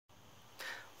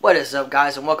What is up,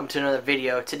 guys, and welcome to another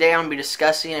video. Today I'm going to be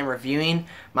discussing and reviewing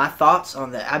my thoughts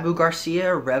on the Garcia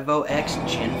Revo X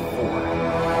Gen 4.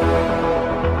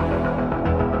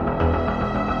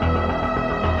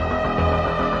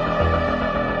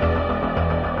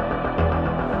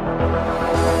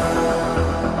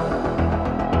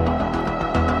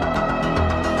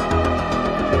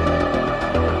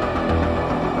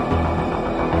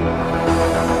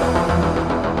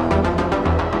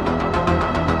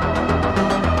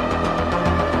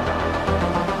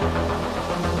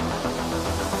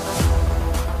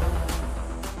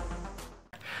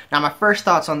 Now, my first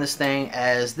thoughts on this thing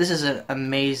is this is an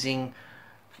amazing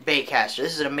bait caster.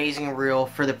 This is an amazing reel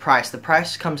for the price. The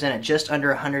price comes in at just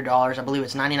under $100. I believe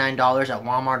it's $99 at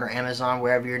Walmart or Amazon,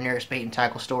 wherever your nearest bait and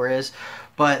tackle store is.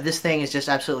 But this thing is just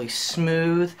absolutely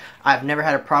smooth. I've never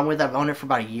had a problem with it. I've owned it for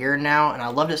about a year now, and I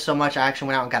loved it so much I actually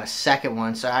went out and got a second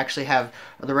one. So I actually have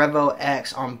the Revo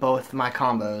X on both my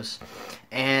combos.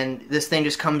 And this thing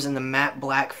just comes in the matte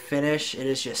black finish. It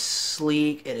is just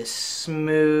sleek. It is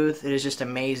smooth. It is just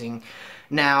amazing.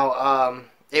 Now,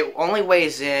 it only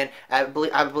weighs in, I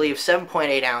believe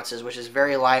 7.8 ounces, which is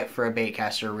very light for a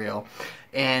baitcaster reel.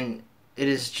 And it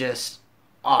is just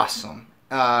awesome.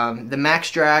 The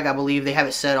max drag, I believe they have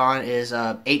it set on, is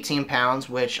 18 pounds,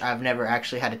 which I've never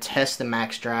actually had to test the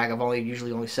max drag. I've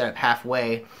usually only set it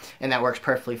halfway, and that works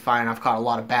perfectly fine. I've caught a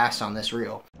lot of bass on this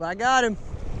reel. I got him.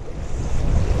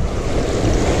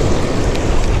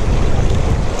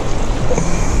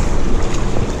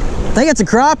 I think it's a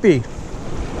crappie.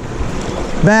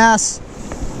 Bass.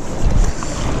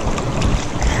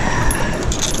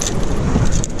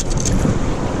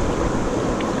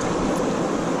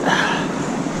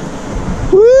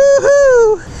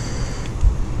 Woohoo!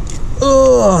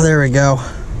 Oh, there we go.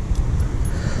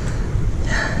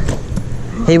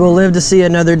 He will live to see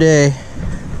another day.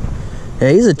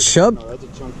 Yeah, he's a chub. Oh, that's a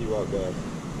chunky rock guy.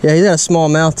 Yeah, he's got a small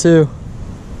mouth too.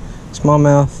 Small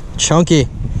mouth. Chunky.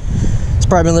 He's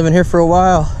probably been living here for a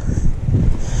while.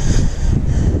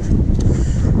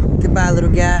 Goodbye, little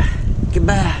guy.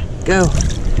 Goodbye. Go.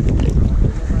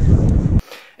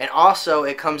 And also,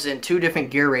 it comes in two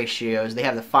different gear ratios. They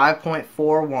have the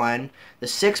 5.41, the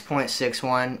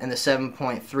 6.61, and the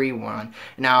 7.31.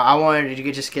 Now, I wanted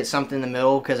to just get something in the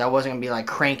middle because I wasn't going to be like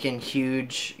cranking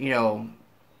huge,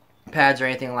 pads or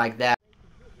anything like that.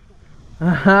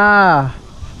 Aha!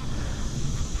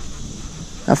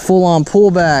 That full-on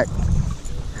pullback.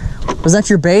 Was that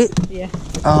your bait? Yeah.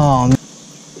 Oh.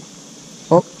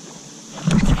 Oh.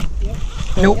 Yep.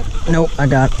 Nope. Yep. Nope. I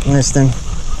got this thing.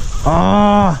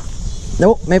 Ah.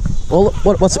 Nope. Maybe. Well,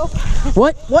 what's? Oh.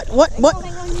 What? What? What? What? Oh,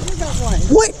 hang on, you did got one.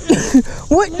 What?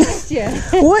 What? Missed you.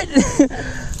 What?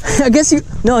 I guess you.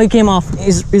 No, he came off.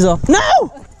 He's off.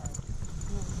 No.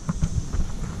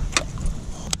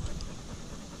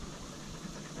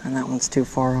 And that one's too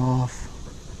far off.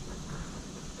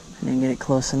 I didn't get it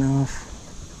close enough.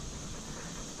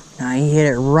 Now he hit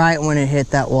it right when it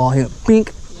hit that wall. He went bink.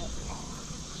 Yep.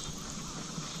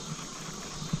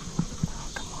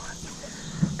 Oh, come on.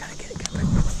 Gotta get it good.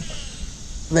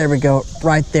 There we go.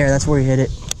 Right there. That's where he hit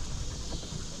it.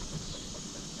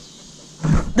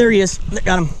 There he is.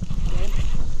 Got him. Okay.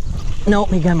 Nope,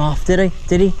 he got him off. Did he?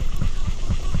 Did he?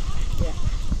 Yeah.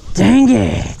 Dang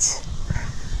it.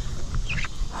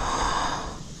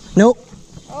 Nope.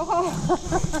 Oh.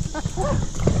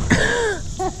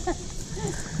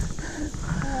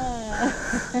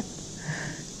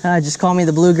 Just call me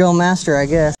the bluegill master, I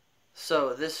guess.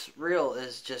 So this reel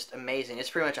is just amazing. It's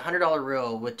pretty much a $100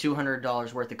 reel with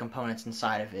 $200 worth of components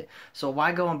inside of it. So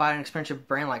why go and buy an expensive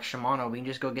brand like Shimano? We can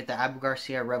just go get the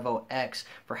Garcia Revo X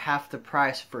for half the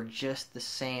price for just the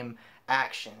same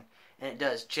action. And it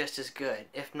does just as good,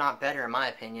 if not better in my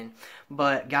opinion.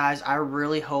 But guys, I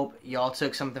really hope y'all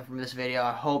took something from this video.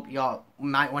 I hope y'all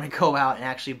might want to go out and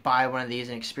actually buy one of these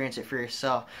and experience it for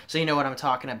yourself, so you know what I'm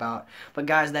talking about. But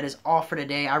guys, that is all for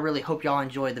today. I really hope y'all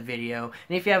enjoyed the video.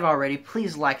 And if you haven't already,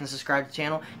 please like and subscribe to the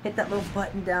channel. Hit that little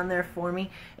button down there for me.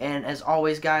 And as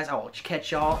always, guys, I will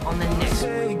catch y'all on the next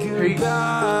one.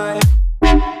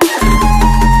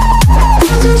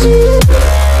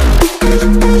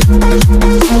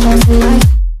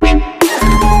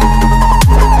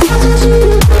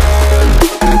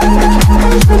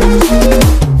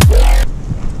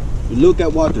 You look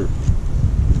at water.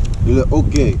 You look,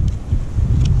 okay.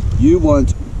 You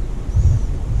want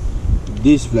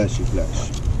this flashy flash.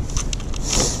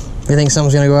 You think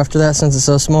someone's gonna go after that since it's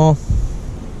so small?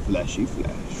 Flashy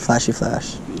flash. Flashy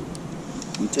flash.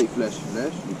 You take flashy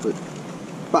flash, you put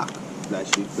back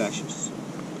flashy flashes.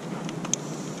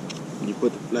 You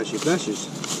put the flashy flashes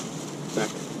back,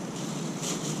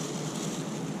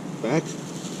 back,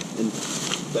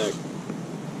 and back.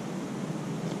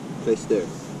 Place there.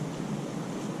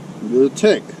 Little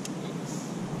tick.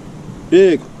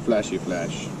 Big flashy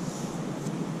flash.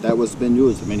 That was been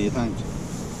used many times.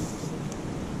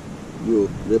 You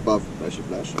rip off flashy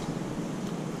flash.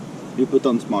 You put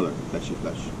on smaller flashy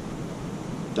flash.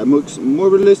 That looks more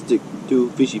realistic to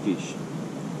fishy fish.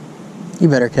 You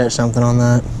better catch something on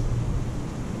that.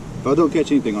 If I don't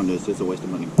catch anything on this, it's a waste of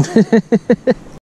money.